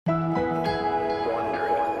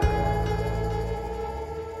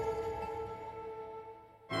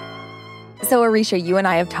So, Arisha, you and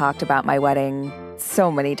I have talked about my wedding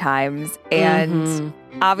so many times, and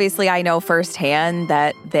obviously I know firsthand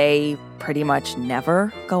that they pretty much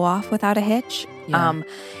never go off without a hitch. Yeah.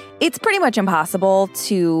 It's pretty much impossible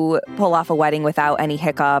to pull off a wedding without any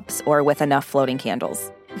hiccups or with enough floating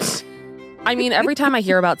candles. I mean, every time I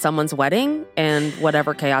hear about someone's wedding and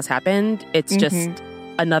whatever chaos happened, it's just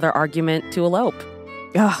another argument to elope.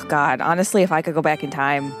 Oh, God. Honestly, if I could go back in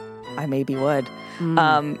time, I maybe would.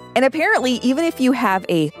 And apparently, even if you have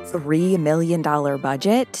a $3 million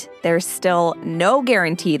budget, there's still no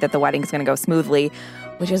guarantee that the wedding is going to go smoothly,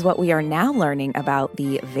 which is what we are now learning about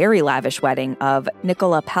the very lavish wedding of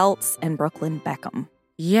Nicola Peltz and Brooklyn Beckham.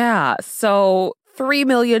 Yeah, so $3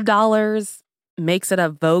 million makes it a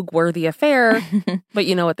Vogue-worthy affair. But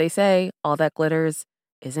you know what they say, all that glitters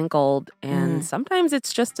isn't gold. And sometimes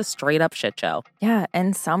it's just a straight-up shit show. Yeah,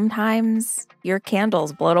 and sometimes your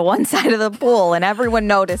candles blow to one side of the pool and everyone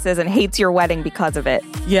notices and hates your wedding because of it.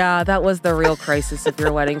 Yeah, that was the real crisis of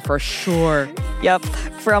your wedding for sure. Yep.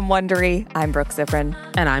 From Wondery, I'm Brooke Ziffrin.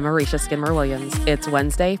 And I'm Arisha Skidmore-Williams. It's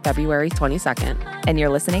Wednesday, February 22nd. And you're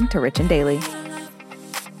listening to Rich and Daily.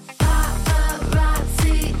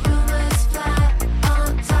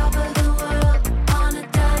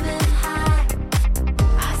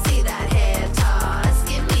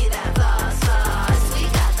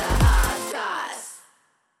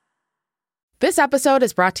 This episode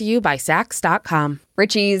is brought to you by Saks.com.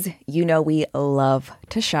 Richies, you know we love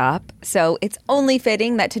to shop, so it's only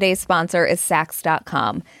fitting that today's sponsor is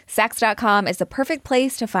Saks.com. Saks.com is the perfect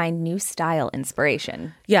place to find new style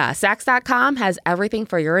inspiration. Yeah, Saks.com has everything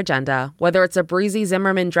for your agenda, whether it's a breezy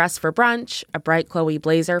Zimmermann dress for brunch, a bright Chloe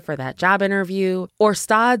blazer for that job interview, or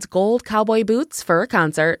Staud's gold cowboy boots for a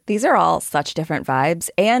concert. These are all such different vibes,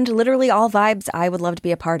 and literally all vibes I would love to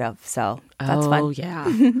be a part of, so that's fun. Oh,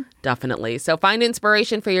 yeah, definitely. So find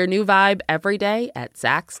inspiration for your new vibe every day at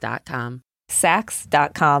Saks.com.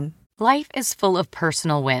 Saks.com. Life is full of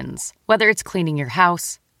personal wins. Whether it's cleaning your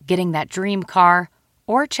house, getting that dream car,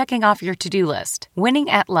 or checking off your to-do list, winning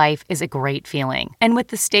at life is a great feeling. And with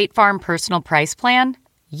the State Farm Personal Price Plan,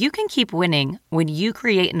 you can keep winning when you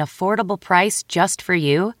create an affordable price just for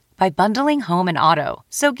you by bundling home and auto.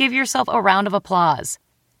 So give yourself a round of applause.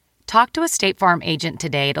 Talk to a State Farm agent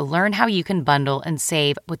today to learn how you can bundle and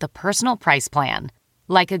save with the Personal Price Plan.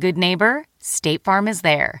 Like a good neighbor, State Farm is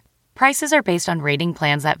there. Prices are based on rating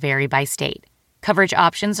plans that vary by state. Coverage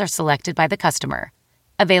options are selected by the customer.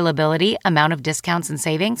 Availability, amount of discounts and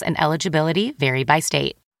savings, and eligibility vary by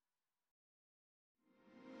state.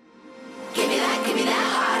 Give me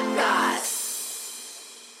that hot goss.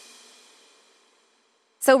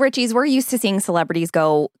 So, Richies, we're used to seeing celebrities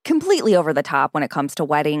go completely over the top when it comes to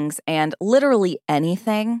weddings and literally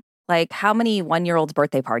anything. Like, how many one-year-old's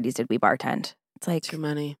birthday parties did we bartend? It's like, Too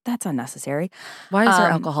many. That's unnecessary. Why is there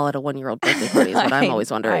alcohol at a one-year-old birthday party is what I'm always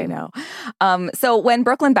wondering. I know. So when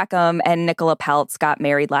Brooklyn Beckham and Nicola Peltz got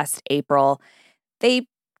married last April, they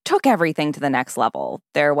took everything to the next level.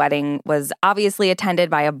 Their wedding was obviously attended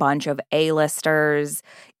by a bunch of A-listers,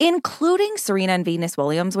 including Serena and Venus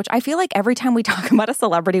Williams, which I feel like every time we talk about a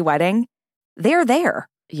celebrity wedding, they're there.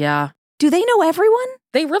 Yeah. Do they know everyone?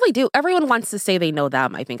 They really do. Everyone wants to say they know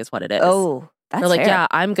them, I think is what it is. Oh, that's They're like, fair. yeah,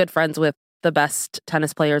 I'm good friends with the best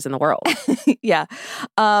tennis players in the world. Yeah.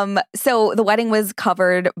 So the wedding was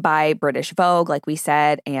covered by British Vogue, like we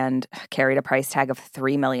said, and carried a price tag of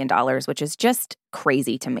 $3 million, which is just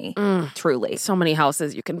crazy to me, truly. So many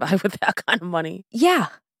houses you can buy with that kind of money. Yeah.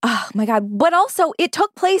 Oh, my God. But also, it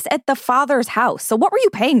took place at the father's house. So what were you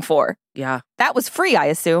paying for? Yeah. That was free, I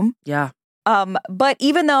assume. Yeah. But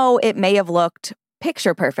even though it may have looked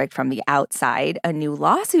picture perfect from the outside, a new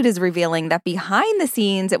lawsuit is revealing that behind the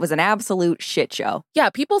scenes, it was an absolute shit show.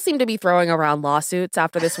 Yeah, people seem to be throwing around lawsuits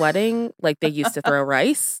after this wedding like they used to throw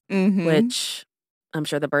rice, which I'm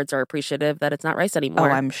sure the birds are appreciative that it's not rice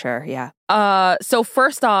anymore. Oh, I'm sure, yeah. So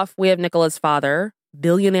first off, we have Nicola's father,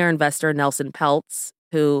 billionaire investor Nelson Peltz,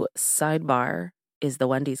 who, sidebar, is the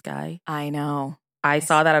Wendy's guy. I know. I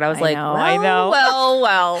saw that and I was like, I know. Well.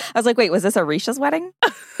 I was like, wait, was this Arisha's wedding?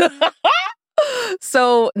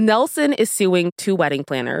 So Nelson is suing two wedding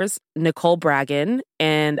planners, Nicole Bragin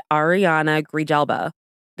and Ariana Grijalba.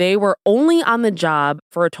 They were only on the job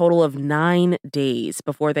for a total of 9 days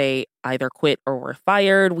before they either quit or were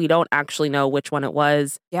fired. We don't actually know which one it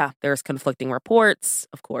was. Yeah. There's conflicting reports,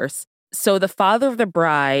 of course. So the father of the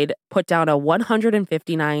bride put down a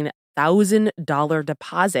 $159,000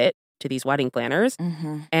 deposit to these wedding planners,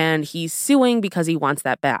 and he's suing because he wants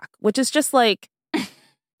that back, which is just like,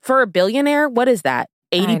 for a billionaire, what is that?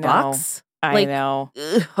 $80? I know.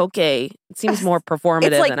 Okay. It seems more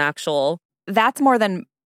performative than actual. That's more than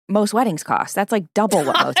most weddings cost. That's like double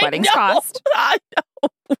what most weddings cost. I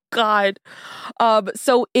know. God.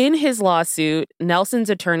 So in his lawsuit, Nelson's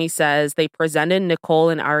attorney says they presented Nicole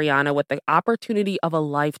and Ariana with the opportunity of a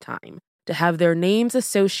lifetime to have their names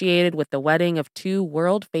associated with the wedding of two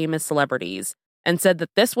world-famous celebrities, and said that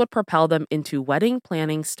this would propel them into wedding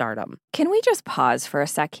planning stardom. Can we just pause for a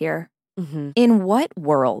sec here? Mm-hmm. In what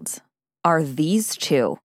world are these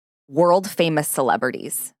two world-famous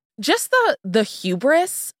celebrities? Just the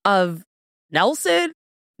hubris of Nelson's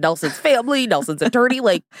family, Nelson's attorney,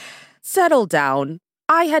 like, settle down.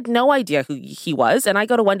 I had no idea who he was, and I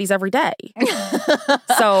go to Wendy's every day.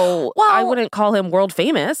 So I wouldn't call him world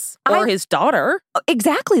famous or his daughter.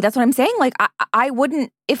 Exactly. That's what I'm saying. Like, I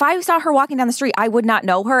wouldn't, if I saw her walking down the street, I would not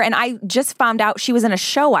know her. And I just found out she was in a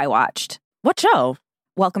show I watched. What show?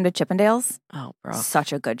 Welcome to Chippendales. Oh, bro.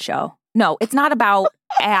 Such a good show. No, it's not about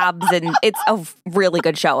abs, and it's a really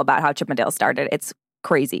good show about how Chippendales started. It's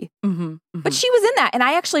crazy. Mm-hmm, mm-hmm. But she was in that, and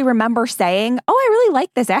I actually remember saying, oh, I really like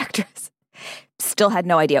this actress. Still had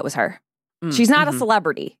no idea it was her. She's not a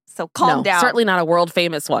celebrity, so calm down. Certainly not a world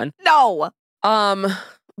famous one. No.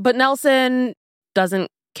 But Nelson doesn't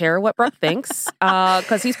care what Brooke thinks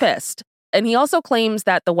because he's pissed. And he also claims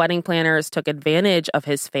that the wedding planners took advantage of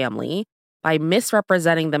his family by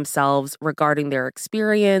misrepresenting themselves regarding their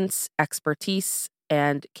experience, expertise,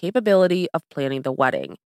 and capability of planning the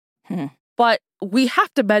wedding. But we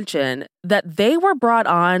have to mention that they were brought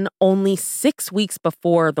on only 6 weeks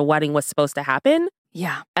before the wedding was supposed to happen.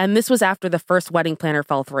 Yeah. And this was after the first wedding planner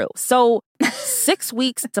fell through. So 6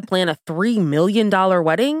 weeks to plan a $3 million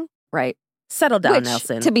wedding? Right. Settle down, Which,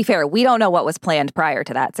 Nelson. to be fair, we don't know what was planned prior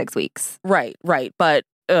to that 6 weeks. Right. But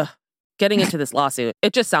getting into this lawsuit,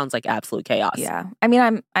 it just sounds like absolute chaos. Yeah. I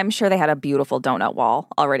mean, I'm sure they had a beautiful donut wall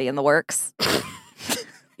already in the works.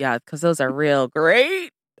 Yeah, because those are real great.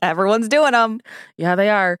 Everyone's doing them. Yeah, they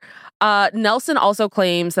are. Nelson also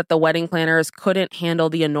claims that the wedding planners couldn't handle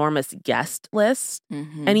the enormous guest list.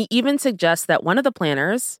 Mm-hmm. And he even suggests that one of the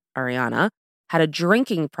planners, Ariana, had a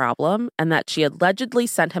drinking problem and that she allegedly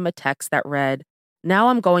sent him a text that read, "Now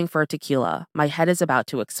I'm going for a tequila. My head is about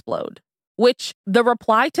to explode." Which the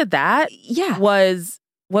reply to that was,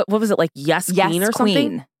 what was it, like, yes, queen or something?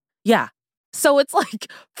 Queen. Yeah. So it's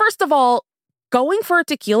like, first of all, going for a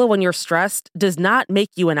tequila when you're stressed does not make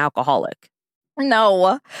you an alcoholic.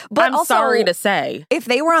 No. But I'm also, sorry to say. If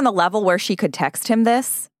they were on the level where she could text him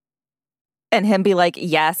this and him be like,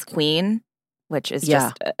 yes, queen, which is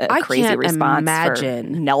just a crazy response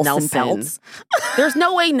imagine for Nelson Peltz. There's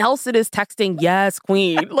no way Nelson is texting, yes,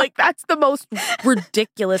 queen. Like, that's the most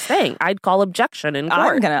ridiculous thing. I'd call objection in court.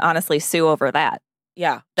 I'm going to honestly sue over that.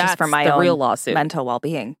 Yeah, that's just for my the own real lawsuit. Mental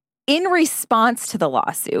well-being. In response to the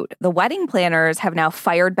lawsuit, the wedding planners have now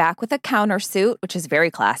fired back with a countersuit, which is very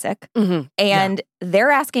classic. Mm-hmm. And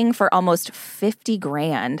they're asking for almost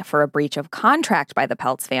 $50,000 for a breach of contract by the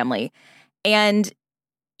Peltz family. And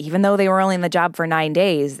even though they were only in the job for 9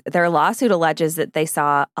 days, their lawsuit alleges that they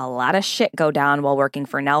saw a lot of shit go down while working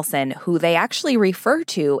for Nelson, who they actually refer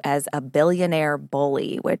to as a billionaire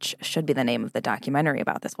bully, which should be the name of the documentary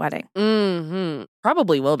about this wedding. Mm-hmm.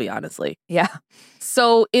 Probably will be, honestly. Yeah.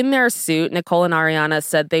 So in their suit, Nicole and Ariana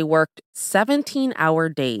said they worked 17-hour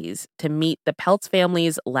days to meet the Peltz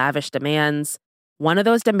family's lavish demands. One of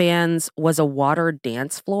those demands was a water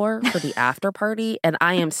dance floor for the after party, and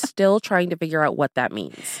I am still trying to figure out what that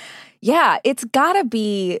means. Yeah, it's gotta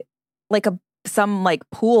be like some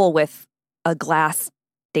pool with a glass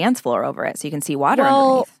dance floor over it so you can see water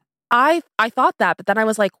underneath. I thought that, but then I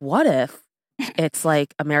was like, what if it's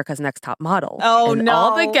like America's Next Top Model? Oh, and no.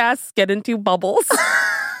 all the guests get into bubbles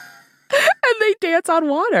and they dance on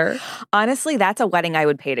water. Honestly, that's a wedding I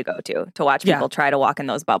would pay to go to watch people try to walk in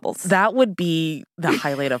those bubbles. That would be the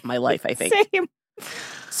highlight of my life, I think. Same.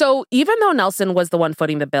 So even though Nelson was the one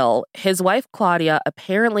footing the bill, his wife, Claudia,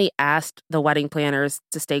 apparently asked the wedding planners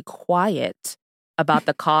to stay quiet about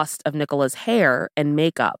the cost of Nicola's hair and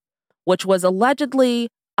makeup, which was allegedly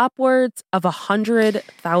upwards of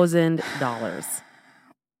 $100,000.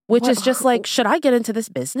 Which is just like, should I get into this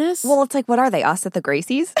business? Well, it's like, what are they, us at the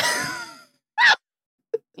Gracies?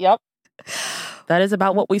 Yep. That is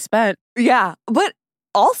about what we spent. Yeah. But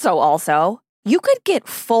also, you could get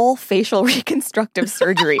full facial reconstructive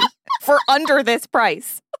surgery for under this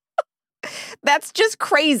price. That's just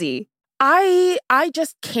crazy. I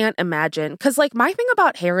just can't imagine. Because, like, my thing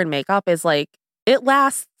about hair and makeup is, like, it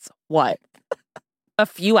lasts, what? A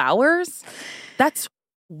few hours? That's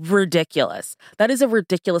ridiculous. That is a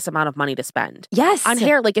ridiculous amount of money to spend. Yes. On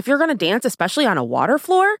hair. Like, if you're going to dance, especially on a water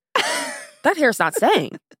floor, that hair's not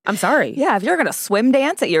staying. I'm sorry. Yeah, if you're going to swim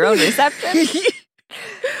dance at your own reception.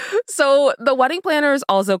 So the wedding planners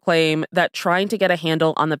also claim that trying to get a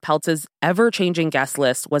handle on the Peltz's ever-changing guest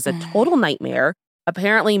list was a total nightmare.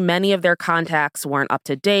 Apparently, many of their contacts weren't up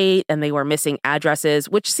to date and they were missing addresses,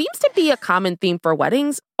 which seems to be a common theme for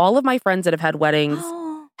weddings. All of my friends that have had weddings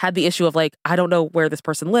had the issue of like, I don't know where this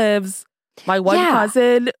person lives. My one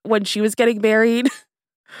cousin, when she was getting married,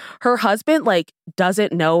 her husband like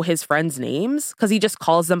doesn't know his friends' names because he just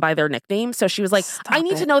calls them by their nicknames. So she was like, I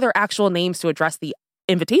need to know their actual names to address the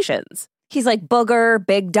invitations. He's like Booger,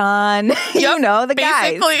 Big Don, you know, the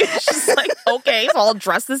guys. Basically, she's like, okay, so I'll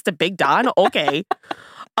address this to Big Don. Okay.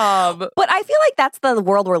 But I feel like that's the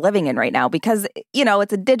world we're living in right now because, you know,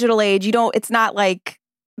 it's a digital age. It's not like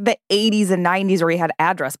the 80s and 90s where you had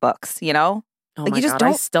address books, you know? Oh like my you just God,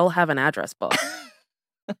 don't... I still have an address book.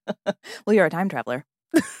 Well, you're a time traveler.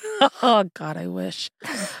 Oh, God, I wish.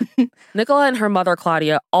 Nicola and her mother,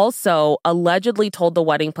 Claudia, also allegedly told the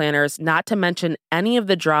wedding planners not to mention any of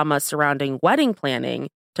the drama surrounding wedding planning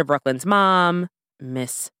to Brooklyn's mom,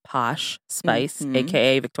 Miss Posh Spice,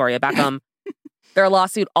 a.k.a. Victoria Beckham. Their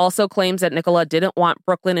lawsuit also claims that Nicola didn't want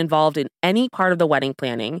Brooklyn involved in any part of the wedding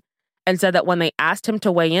planning and said that when they asked him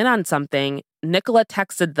to weigh in on something, Nicola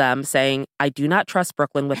texted them saying, I do not trust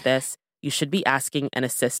Brooklyn with this. You should be asking an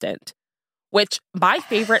assistant. Which my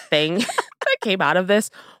favorite thing that came out of this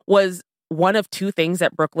was one of two things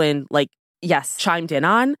that Brooklyn chimed in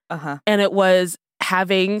on. And it was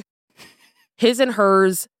having his and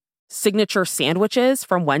hers signature sandwiches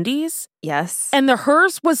from Wendy's. Yes. And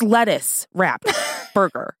hers was lettuce wrapped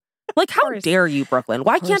burger. Like, how dare you, Brooklyn?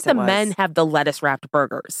 Why can't the men have the lettuce wrapped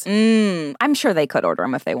burgers? I'm sure they could order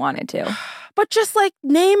them if they wanted to. But just like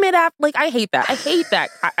name it after, like, I hate that. I hate that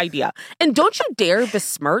idea. And don't you dare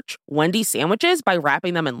besmirch Wendy's sandwiches by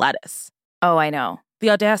wrapping them in lettuce. Oh, I know. The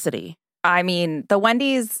audacity. I mean, the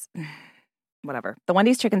Wendy's, whatever. The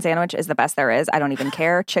Wendy's chicken sandwich is the best there is. I don't even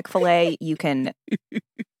care. Chick-fil-A, you can...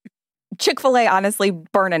 Chick-fil-A, honestly,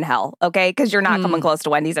 burn in hell, okay? Because you're not coming close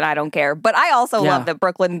to Wendy's and I don't care. But I also love that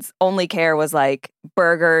Brooklyn's only care was like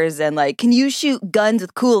burgers and like, can you shoot guns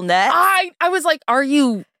with cool nets? I was like, are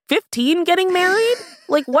you 15 getting married?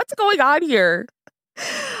 Like, what's going on here?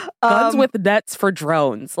 Guns with nets for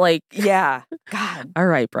drones. Like, yeah. God. All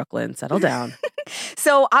right, Brooklyn, settle down.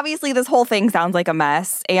 So obviously this whole thing sounds like a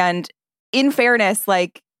mess. And in fairness,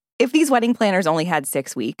 like, if these wedding planners only had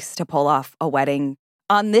 6 weeks to pull off a wedding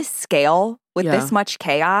on this scale with this much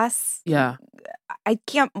chaos, I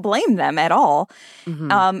can't blame them at all.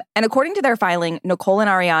 And according to their filing, Nicole and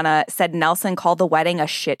Ariana said Nelson called the wedding a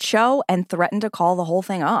shit show and threatened to call the whole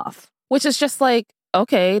thing off. Which is just like,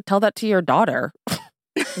 okay, tell that to your daughter.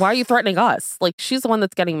 Why are you threatening us? Like, she's the one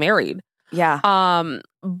that's getting married. Yeah.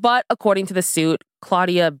 But according to the suit,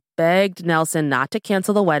 Claudia begged Nelson not to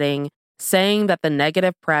cancel the wedding, saying that the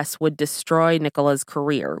negative press would destroy Nicola's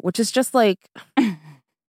career, which is just like...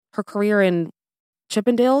 her career in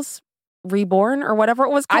Chippendales Reborn or whatever it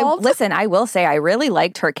was called. Listen, I will say I really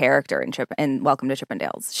liked her character in Welcome to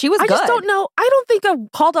Chippendales. She was good. I just don't know. I don't think a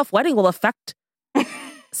called off wedding will affect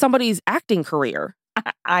somebody's acting career.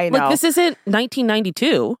 I know. Like, this isn't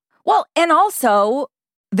 1992. Well, and also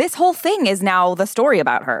this whole thing is now the story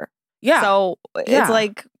about her. Yeah. So it's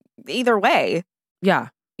like either way. Yeah.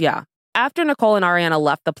 Yeah. After Nicole and Ariana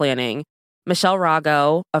left the planning, Michelle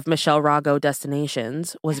Rago of Michelle Rago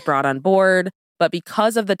Destinations was brought on board, but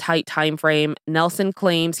because of the tight time frame, Nelson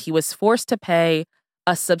claims he was forced to pay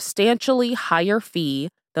a substantially higher fee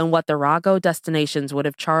than what the Rago Destinations would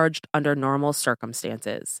have charged under normal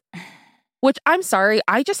circumstances. Which, I'm sorry,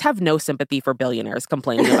 I just have no sympathy for billionaires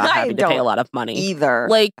complaining about having to pay a lot of money. Either.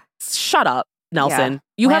 Like, shut up, Nelson. Yeah.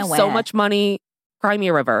 You have so much money. Cry me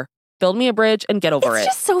a river. Build me a bridge and get over it. It's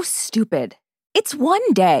just so stupid. It's one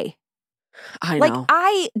day. I know.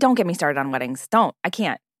 Like, don't get me started on weddings. I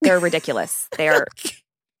can't. They're ridiculous. They're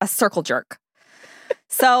a circle jerk.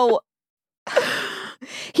 So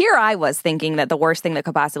here I was thinking that the worst thing that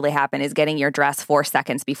could possibly happen is getting your dress 4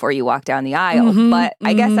 seconds before you walk down the aisle. But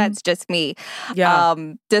I guess that's just me. Yeah.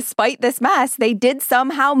 Despite this mess, they did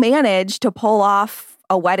somehow manage to pull off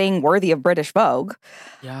a wedding worthy of British Vogue.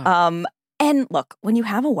 Yeah. And look, when you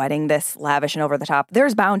have a wedding this lavish and over the top,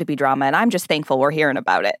 there's bound to be drama, and I'm just thankful we're hearing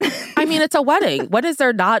about it. I mean, it's a wedding. When is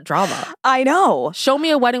there not drama? I know. Show me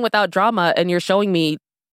a wedding without drama, and you're showing me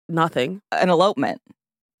nothing. An elopement,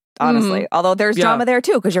 honestly. Although there's drama there,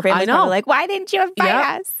 too, because your family's probably like, why didn't you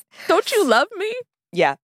invite us? Don't you love me?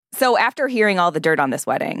 Yeah. So after hearing all the dirt on this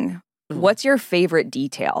wedding, what's your favorite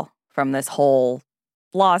detail from this whole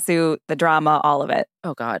lawsuit, the drama, all of it?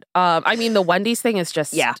 Oh, God. I mean, the Wendy's thing is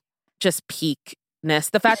just... just peakness.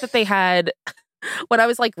 The fact that they had, when I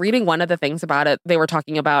was like reading one of the things about it, they were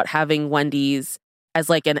talking about having Wendy's as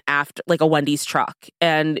like a Wendy's truck.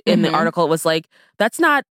 And in the article, it was like, that's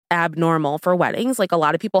not abnormal for weddings. Like a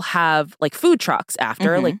lot of people have like food trucks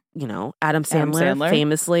after, like, you know, Adam Sandler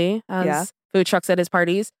famously has food trucks at his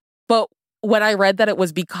parties. But when I read that it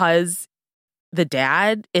was because the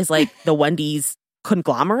dad is like the Wendy's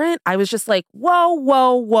conglomerate, I was just like, whoa,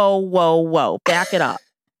 whoa, whoa, whoa, whoa. Back it up.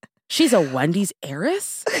 She's a Wendy's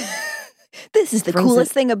heiress? This is the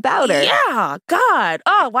coolest thing about her. Yeah, God.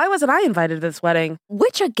 Oh, why wasn't I invited to this wedding?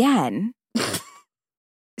 Which again,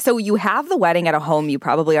 so you have the wedding at a home you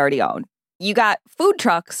probably already own. You got food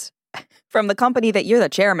trucks from the company that you're the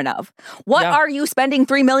chairman of. What are you spending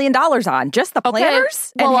 $3 million on? Just the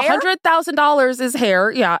planners? Well, and hair? $100,000 is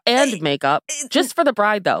hair, and makeup. Just for the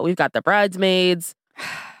bride, though. We've got the bridesmaids,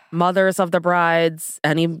 mothers of the brides,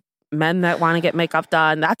 any men that want to get makeup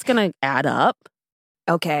done. That's going to add up.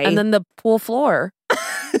 Okay. And then the pool floor.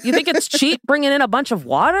 You think it's cheap bringing in a bunch of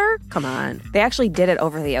water? Come on. They actually did it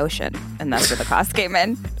over the ocean, and that's where the cost came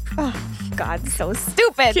in. Oh, God, so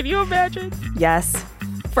stupid. Can you imagine? Yes.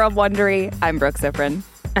 From Wondery, I'm Brooke Ziffrin.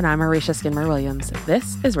 And I'm Arisha Skidmore-Williams.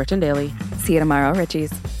 This is Rich and Daily. See you tomorrow,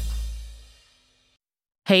 Richies.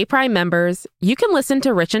 Hey, Prime members. You can listen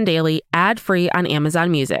to Rich and Daily ad-free on Amazon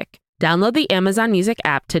Music. Download the Amazon Music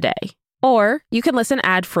app today. Or you can listen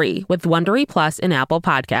ad-free with Wondery Plus in Apple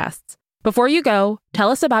Podcasts. Before you go,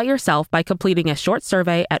 tell us about yourself by completing a short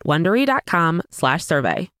survey at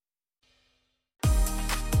Wondery.com/survey.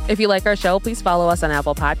 If you like our show, please follow us on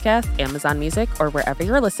Apple Podcasts, Amazon Music, or wherever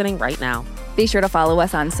you're listening right now. Be sure to follow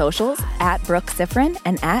us on socials at Brooke Ziffrin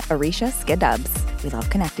and at Arisha Skidubs. We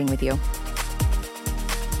love connecting with you.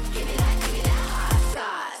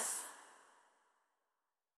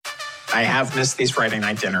 I have missed these Friday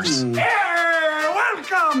night dinners.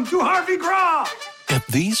 Welcome to Harvey Gras! At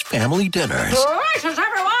these family dinners, Delicious,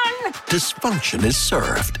 everyone! dysfunction is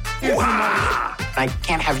served. Wow. I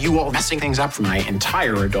can't have you all messing things up for my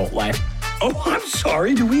entire adult life. Oh, I'm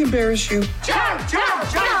sorry. Do we embarrass you? Jump, jump,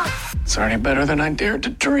 jump! It's already better than I dared to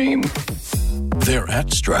dream. They're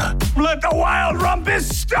extra, Let the wild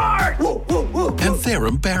rumpus start! Woo, woo, woo. and they're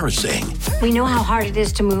embarrassing. We know how hard it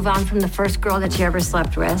is to move on from the first girl that you ever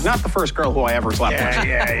slept with. Not the first girl who I ever slept with.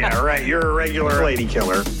 Yeah, right. You're a regular lady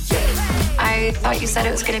killer. I thought you said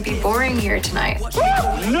it was going to be boring here tonight.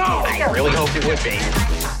 No! I really hoped it would be.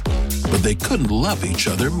 But they couldn't love each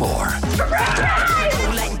other more.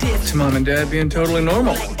 It's Mom and Dad being totally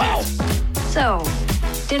normal. Wow. So,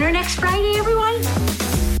 dinner next Friday, everyone?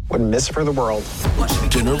 Wouldn't miss it for the world.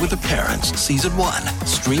 Dinner with the Parents, Season 1.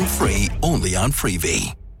 Stream free only on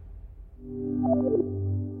Freevee.